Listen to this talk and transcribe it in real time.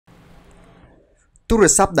ទូរ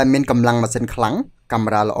ស័ព្ទដែលមានកម្លាំងម៉ាស៊ីនខ្លាំងកាមេ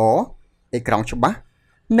រ៉ាល្អអេក្រង់ច្បាស់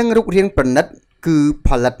និងរូបរាងប្រណិតគឺផ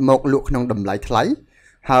លិតមកលក់ក្នុងតម្លៃថ្លៃ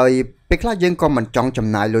ហើយពេលខ្លះយើងក៏មិនចង់ចំ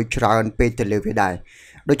ណាយលុយច្រើនពេកទៅលើវាដែរ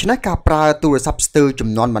ដូច្នេះការប្រើទូរស័ព្ទស្ទើរចំ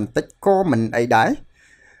នួនបន្តិចក៏មិនអីដែរ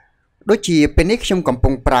ដូចជាពេលនេះខ្ញុំកំពុ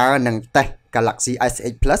ងប្រើនឹងតេស្ត Galaxy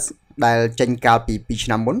S8 Plus ដែលចេញកាលពី2ឆ្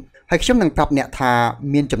នាំមុនហើយខ្ញុំនឹងប្រាប់អ្នកថា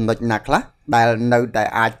មានចំណុចណាខ្លះដែលនៅតែ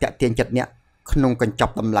អាចទាក់ទាញចិត្តអ្នកក្នុងកញ្ច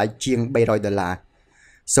ប់តម្លៃជាង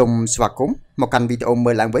$300សូមស្វាគមន៍មកកាន់វីដេអូ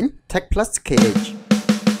មើលឡើងវិញ Tech Plus KH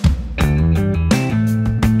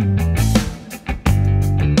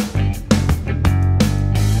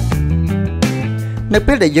នៅ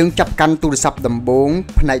ពេលដែលយើងចាប់កាន់ទូរស័ព្ទដំបូង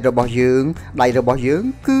ផ្នែករបស់យើងដៃរបស់យើង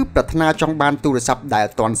គឺប្រាថ្នាចង់បានទូរស័ព្ទដែល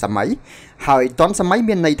ទាន់សម័យហើយទាន់សម័យ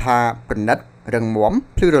មានន័យថាប្រណិតរឹងមាំ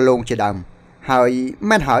ភ្លឺរលោងជាដើមហើយ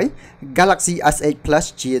មែនហើយ Galaxy S8 Plus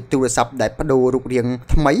ជាទូរស័ព្ទដែលបដូររូបរាង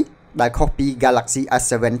ថ្មីដែលខុសពី Galaxy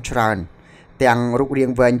S7 ច្រើនទាំងរូបរា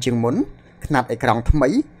ងវែងជាងមុនខ្នាតអេក្រង់ថ្មី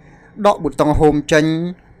ដកប៊ូតុង Home ចេញ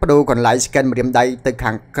បដូរកន្លែង scan ម្រាមដៃទៅ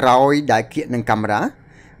ខាងក្រោយដែលគៀកនឹងកាមេរ៉ា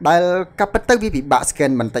ដែលកាប់ទៅវាពិបាក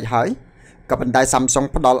scan បន្តិចហើយក៏ប៉ុន្តែ Samsung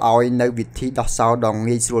ផ្ដល់ឲ្យនៅវិធីដោះសោដ៏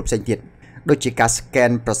ងាយស្រួលផ្សេងទៀតដូចជាការ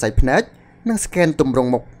scan ប្រស័យភ្នែកនិង scan ទម្រង់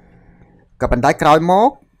មុខក៏ប៉ុន្តែក្រោយមក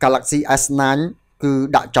Galaxy S9 គឺ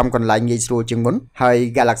ដាក់ចំកន្លែងងាយស្រួលជាងមុនហើយ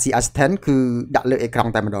Galaxy S10 គឺដាក់លើអេក្រ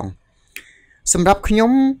ង់តែម្ដងសម្រាប់ខ្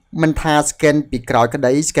ញុំមិនថា scan ពីក្រោយក្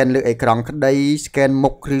តី scan លើអេក្រង់ក្តី scan មុ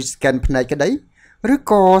ខឬ scan ភ្នែកក្តីឬ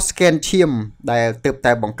ក៏ scan ឈាមដែលទើប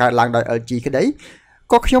តែបង្កើតឡើងដោយ LG ក្តី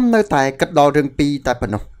ក៏ខ្ញុំនៅតែគិតដល់រឿងពីរតែប៉ុ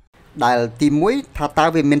ណ្ណោះដែលទី1ថាតើ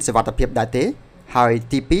វាមានសុវត្ថិភាពដែរទេហើយ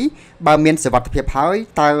ទី2បើមានសុវត្ថិភាពហើយ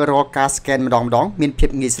តើរាល់ការ scan ម្ដងមានភាព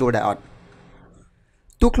ងាយស្រួលដែរអត់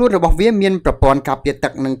ទូខ្លួនរបស់វាមានប្រព័ន្ធការពារទឹ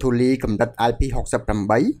កនិងធូលីកម្រិត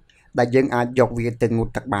IP68 ដែលយើងអាចយកវាទៅងូត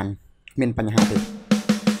ទឹកបានគ្មានបញ្ហាទេ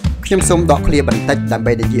ខ្ញុំសូមដកឃ្លាបន្តិចដើម្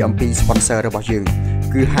បីនិយាយអំពី sponsor របស់យើង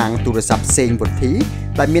គឺហាងទូរស័ព្ទសេងវុធី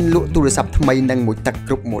ដែលមានលក់ទូរស័ព្ទថ្មីនិងមួយទឹក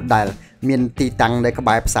គ្រប់ model មានទីតាំងនៅក្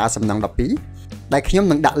បែរផ្សារសំណង់12ដែលខ្ញុំ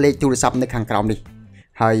នឹងដាក់លេខទូរស័ព្ទនៅខាងក្រោមនេះ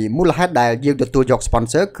ហើយមូលហេតុដែលយើងទទួលយក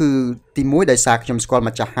sponsor គឺទី1ដោយសារខ្ញុំស្គាល់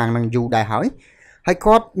ម្ចាស់ហាងនឹងយូរដែរហើយ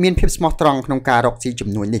គាត់មានភាពស្មោះត្រង់ក្នុងការរកស៊ីជំ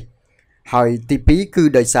នួយនេះហើយទី2គឺ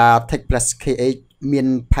ដោយសារ Tech Plus KH មាន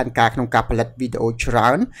ផែនការក្នុងការផលិតវីដេអូច្រើ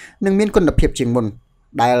ននិងមានគុណភាពជាងមុន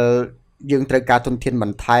ដែលយើងត្រូវការទុនធានប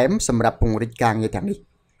ន្ថែមសម្រាប់ពង្រីកការងារទាំងនេះ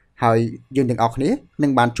ហើយយើងទាំងអស់គ្នានឹ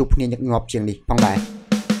ងបានជួបគ្នាញឹកញាប់ជាងនេះផងដែរ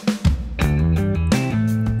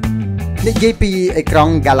និយាយពីអេក្រ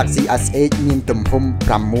ង់ Galaxy S8 មានទំហំ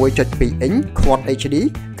 6.2 inch Quad HD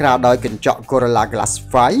ក្រៅដោយកញ្ចក់ Gorilla Glass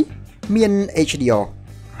 5 មាន HDR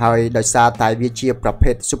ហើយដោយសារតែវាជាប្រ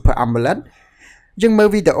ភេទ Super AMOLED យើងមើល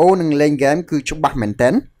វីដេអូនិងលេងហ្គេមគឺច្បាស់មែនទែ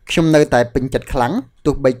នខ្ញុំនៅតែពេញចិត្តខ្លាំង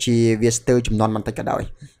ទោះបីជាវាស្ទើរចំនួនបន្តិចក៏ដោយ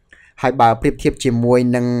ហើយបើប្រៀបធៀបជាមួយ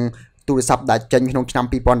នឹងទូរស័ព្ទដែលចេញក្នុងឆ្នាំ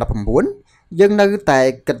2019យើងនៅតែ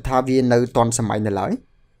គិតថាវានៅទាន់សម័យនៅឡើយ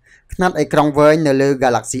ខ្នាតអេក្រង់វែងនៅលើ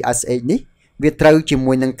Galaxy S8 នេះវាត្រូវជា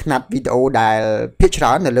មួយនឹងខ្នាតវីដេអូដែលភាគច្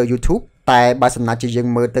រើននៅលើ YouTube តែបើសំណាជាយើង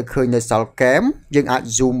មើលទៅឃើញនៅសល់កែមយើងអាច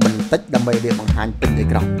zoom បន្តិចដើម្បីវាបង្ហាញពេញអេ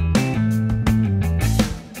ក្រង់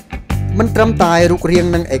មិនត្រឹមតែរូបរាង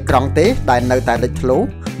និងអេក្រង់ទេដែលនៅតែលេចធ្លោ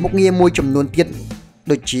មុខងារមួយចំនួនទៀត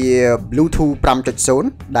ដូចជា Bluetooth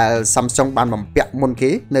 5.0 ដែល Samsung បានបំពាក់មុនគេ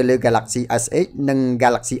នៅលើ Galaxy S8 និង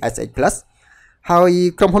Galaxy S8 Plus ហើយ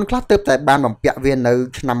ក្រុមហ៊ុនខ្លះទើបតែបានបំពាក់វានៅ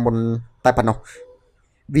ឆ្នាំមុនតែប៉ុណ្ណោះ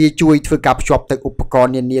វាជួយធ្វើការភ្ជាប់ទៅឧបករ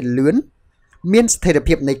ណ៍នានាលឿនមានស្ថិរ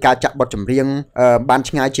ភាពនៃការចាក់បទចម្រៀងបាន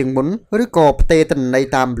ឆ្ងាយជាងមុនឬក៏ផ្ទេរទិន្នន័យ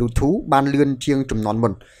តាម Bluetooth បានលឿនជាងជំនាន់មុ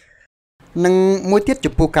ននិងមួយទៀត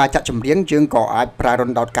ចំពោះការចាក់ចម្រៀងយើងក៏អាចប្រើរុ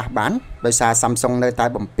នដោតកាសបានដោយសារ Samsung នៅតែ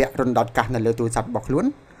បំពាក់រុនដោតកាសនៅលើទូរស័ព្ទរបស់ខ្លួន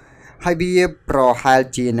ហើយវាប្រហែល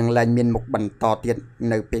ជានឹងឡើងមានមុខបន្តទៀត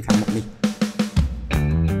នៅពេលខាងមុខនេះ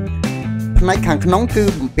ផ្នែកខាងក្នុងគឺ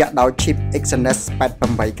បំពាក់ដោយ chip Exynos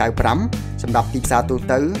 8895 សម្រាប់ទីផ្សារទូ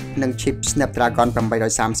ទៅនិង chip Snapdragon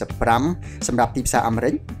 835 សម្រាប់ទីផ្សារអាមេ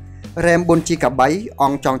រិក RAM 4GB អ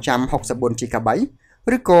ង្គចងចាំ 64GB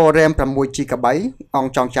ឬក៏ RAM 6GB អង្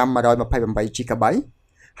គចងចាំ 128GB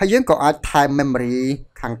ហើយយើងក៏អាចថែម memory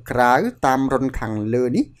ខាងក្រៅតាមរុនខាងលើ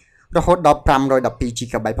នេះរហូតដល់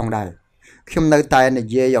 512GB ផងដែរខ្ញុំនៅតែនិ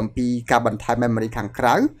យាយអំពីការបន្ថែម memory ខាងក្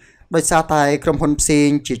រៅដោយសារតែក្រុមហ៊ុនផ្សេង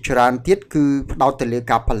ជាច្រើនទៀតគឺផ្ដោតទៅលើ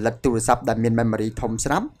ការផលិតទូរស័ព្ទដែលមាន memory ធំស្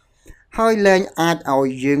រាប់ហើយលែងអាចឲ្យ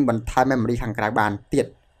យើងបន្ថែម memory ខាងក្រៅបានទៀត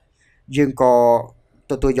យើងក៏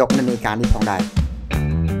ទទួលយកនិន្នាការនេះផងដែរ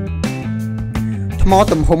ថ្ម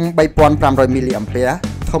ទំហំ 3500 mAh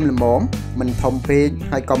ធំល្មមមិនធំពេក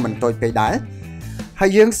ហើយក៏មិនតូចពេកដែរហើយ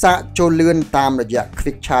យើងសាកចូលលឿនតាមរយៈ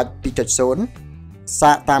Quick Charge 2.0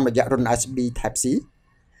 សាកតាមរយៈរន្ធ USB Type C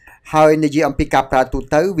ហើយនិយាយអំពីការប្រើទូ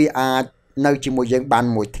ទៅវាអាចនៅជាមួយយើងបាន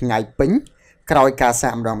មួយថ្ងៃពេញក្រោយការសា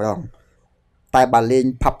កម្ដងតែបើលេង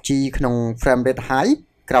PUBG ក្នុង frame rate high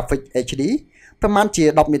graphic HD ប្រហែលជា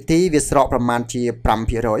10នាទីវាស្រកប្រហែលជា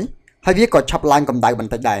 5% ហើយវាក៏ឆាប់ឡើងកម្ដៅប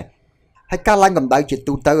ន្តិចដែរហើយការឡើងកម្ដៅជា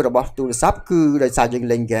ទូទៅរបស់ទូរស័ព្ទគឺដោយសារយើង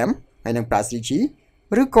លេងហ្គេមហើយនឹងប្រើ 3G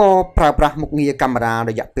ឬក៏ប្រើប្រាស់មុខងារកាមេរ៉ា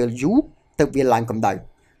រយៈពេលយូរទើបវាឡើងកម្ដៅ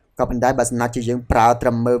ក៏ប៉ុន្តែបើសិនជាយើងប្រើត្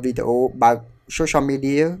រឹមមើលវីដេអូបើក social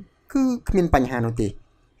media គឺគ្មានបញ្ហានោះទេ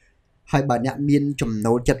ហើយបើអ្នកមានចំ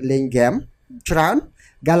ណូលចិត្តលេងហ្គេមច្រើន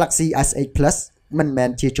Galaxy S8 Plus មិនមែន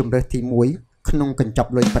ជាជម្រើសទី1ក្នុងកញ្ចប់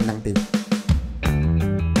លុយប៉ុណ្ណឹងទេ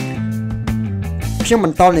ខ្ញុំប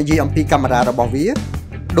ន្តនិយាយអំពីកាមេរ៉ារបស់វា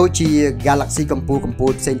ដូចជា Galaxy កំពូ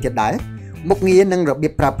លផ្សេងទៀតដែរមុខងារនិងរបៀ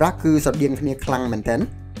បប្រើប្រាស់គឺស្រដៀងគ្នាខ្លាំងមែនទែន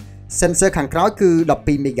Sensor ខាងក្រោយគឺ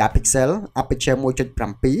12 megapixel aperture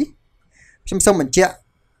 1.7 ខ្ញុំសូមបញ្ជាក់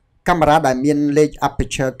កាមេរ៉ាដែលមានលេខ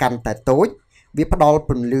aperture កាន់តែតូចវាផ្ដល់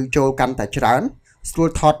ពន្លឺចូលកាន់តែច្រើនស្រួល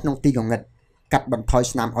ថតក្នុងទីងងឹតកាត់បន្ថយ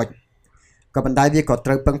ស្នាមអុចក៏ប៉ុន្តែវាក៏ត្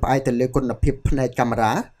រូវពឹងផ្អែកទៅលើគុណភាពផ្នែកកាមេ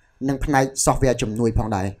រ៉ានិងផ្នែក software ជំនួយផង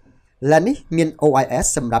ដែរ Lens នេះមាន OIS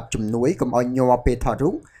សម្រាប់ជំនួយកុំឲ្យញ័រពេលថតរូ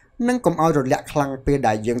បនិងកុំឲ្យរលាក់ខ្លាំងពេល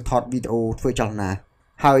ដែលយើងថតវីដេអូធ្វើចលនា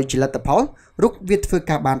ហើយជាលទ្ធផលរូបវាធ្វើ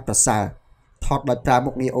ការបានប្រសើរថតដោយប្រើ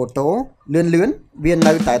មុខងារអូតូលឿនវា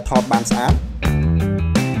នៅតែថតបានស្អាត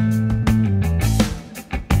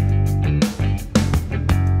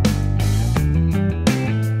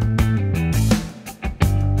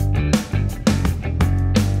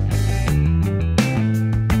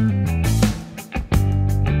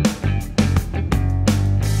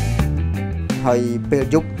ហើយពេល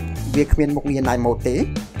យប់វាគ្មានមុខងារ Night Mode ទេ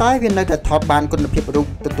តែវានៅតែថតបានគុណភាពរូប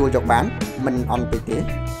ទទួលយកបានមិនអន់ពេកទេ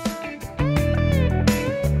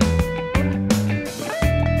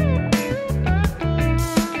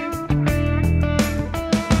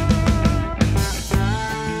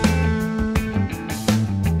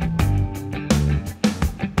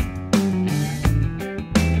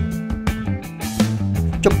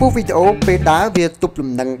ចំពោះវីដេអូពេលដើរវាទប់លំ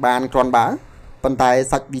នឹងបានគ្រាន់បើប៉ុន្តែ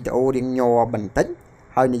សាច់វីដេអូរៀងញ័របន្តិច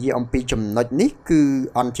ហើយនិយាយអំពីចំណុចនេះគឺ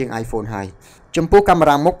អន់ជាង iPhone ហើយចំពោះកាមេ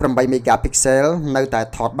រ៉ាមុខ8 megapixel នៅតែ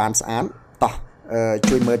ថតបានស្អាតតោះ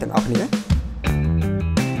ជួយមើលទាំងអស់គ្នា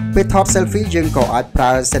ពេលថត selfie យើងក៏អាចប្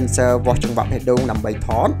រើ sensor វាស់ចង្វាក់បេះដូងដើម្បីថ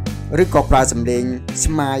តឬក៏ប្រើសំឡេង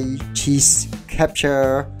smile cheese capture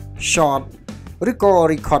shot ឬក៏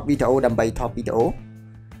record វីដេអូដើម្បីថតវីដេអូ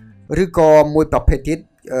ឬក៏មួយប្រភេទទៀត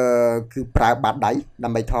គឺប្រើបាតដៃ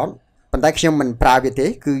ដើម្បីថតប៉ុន្តែខ្ញុំមិនប្រើវាទេ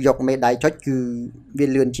គឺយកមេដៃចុចគឺវា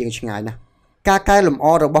លឿនជាងឆ្ងាយណាស់ការកែលម្អ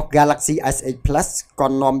របស់ Galaxy S8 Plus ក៏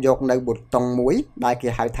នាំយកនៅប៊ូតុងមួយដែលគេ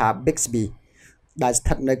ហៅថា Bixby ដែលស្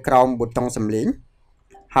ថិតនៅក្រោមប៊ូតុងសំឡេង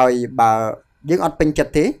ហើយបើយើងអត់ពេញចិត្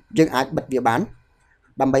តទេយើងអាចបិទវាបាន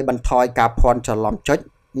ដើម្បីបន្ថយការភ័ន្តច្រឡំចុច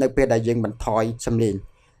នៅពេលដែលយើងបន្ថយសំឡេង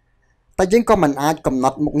តែយើងក៏មិនអាចកំណ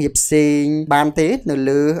ត់មុខងារផ្សេងបានទេនៅ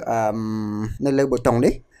លើប៊ូតុង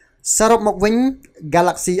នេះសរុបមកវិញ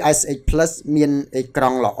Galaxy S8 Plus មានអេក្រ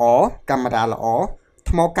ង់ល្អកាមេរ៉ាល្អ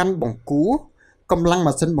ថ្មកាន់បង្គួរកម្លាំង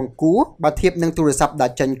ម៉ាស៊ីនបង្គួរបើធៀបនឹងទូរស័ព្ទដែ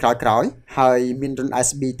លចេញក្រោយហើយមានរន្ធ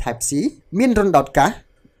USB Type C មានរន្ធដោតកាស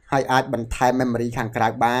ហើយអាចបន្ថែម memory ខាងក្រៅ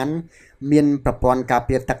បានមានប្រព័ន្ធការ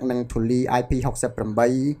ពារទឹកនិងធូលី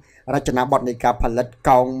IP68 រចនាបថនៃការផលិត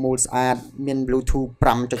កោងមូលស្អាតមាន Bluetooth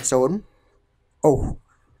 5.0 អូ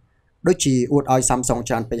ដូចជាអួតឲ្យ Samsung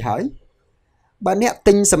ច្រើនពេកហើយបើអ្នក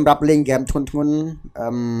ទិញសម្រាប់លេងហ្គេមធ្ងន់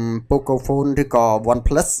Pocophone ឬក៏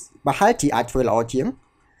OnePlus ប្រហែលជាអាចធ្វើល្អជាង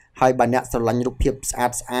ហើយបើអ្នកស្រឡាញ់រូបភាពស្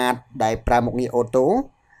អាតដែលប្រើមុខងារអូតូ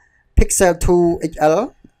Pixel 2 XL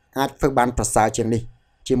អាចធ្វើបានប្រសើរជាងនេះ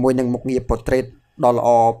ជាមួយនឹងមុខងារ Portrait ដ៏ល្អ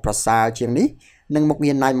ប្រសើរជាងនេះនិងមុខ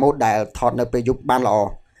ងារ Night Mode ដែលថតនៅពេលយប់បានល្អ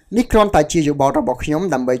នេះគ្រាន់តែជាយោបល់របស់ខ្ញុំ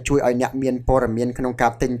ដើម្បីជួយឲ្យអ្នកមានព័ត៌មានក្នុងកា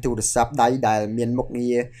រទិញទូរស័ព្ទដៃដែលមានមុខ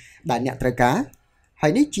ងារដែលអ្នកត្រូវការហើ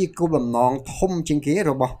យនេះជាគោលបំណងធំជាងគេ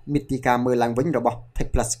របស់មាតិកាមើលឡើងវិញរបស់ Tech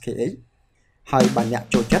Plus KH ហើយបើអ្នក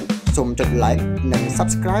ចូលចិត្តសូមចុច like និង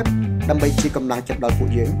subscribe ដើម្បីជាកម្លាំងចិត្តដល់ពួក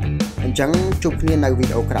យើងអញ្ចឹងជួបគ្នានៅវី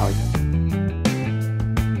ដេអូក្រោយ